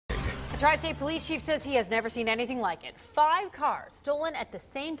Tri-State Police Chief says he has never seen anything like it. 5 cars stolen at the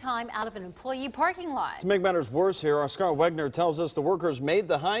same time out of an employee parking lot. To make matters worse here, our Scott Wegner tells us the workers made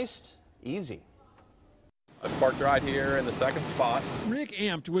the heist easy. I was parked right here in the second spot. Rick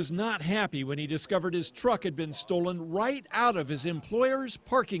Ampt was not happy when he discovered his truck had been stolen right out of his employer's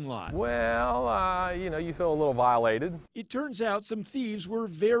parking lot. Well, you feel a little violated. It turns out some thieves were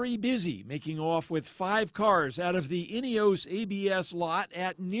very busy, making off with 5 cars out of the INEOS ABS lot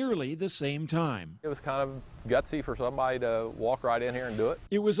at nearly the same time. It was kind of gutsy for somebody to walk right in here and do it.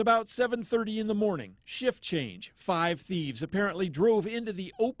 It was about 7:30 in the morning. Shift change. 5 thieves apparently drove into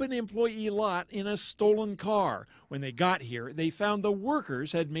the open employee lot in a stolen car. When they got here, they found the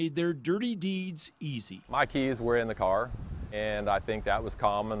workers had made their dirty deeds easy. My keys were in the car, and I think that was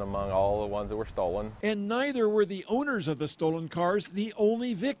common among all the ones that were stolen. And neither were the owners of the stolen cars the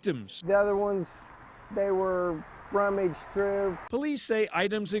only victims. The other ones, they were rummaged through. Police say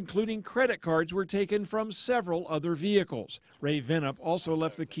items including credit cards were taken from several other vehicles. Ray Venup also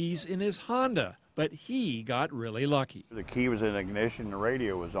left the keys in his Honda, but he got really lucky. The key was in ignition, the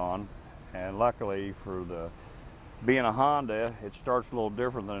radio was on, and luckily for being a Honda, it starts a little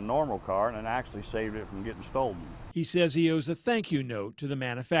different than a normal car, and it actually saved it from getting stolen. He says he owes a thank you note to the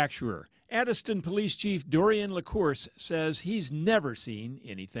manufacturer. Addyston Police Chief Dorian LaCourse says he's never seen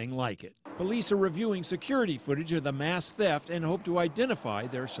anything like it. Police are reviewing security footage of the mass theft and hope to identify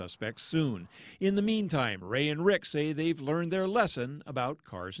their suspects soon. In the meantime, Ray and Rick say they've learned their lesson about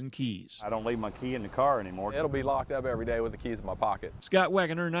cars and keys. I don't leave my key in the car anymore. It'll be locked up every day with the keys in my pocket. Scott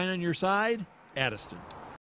Wegner, 9 on your side, Addyston.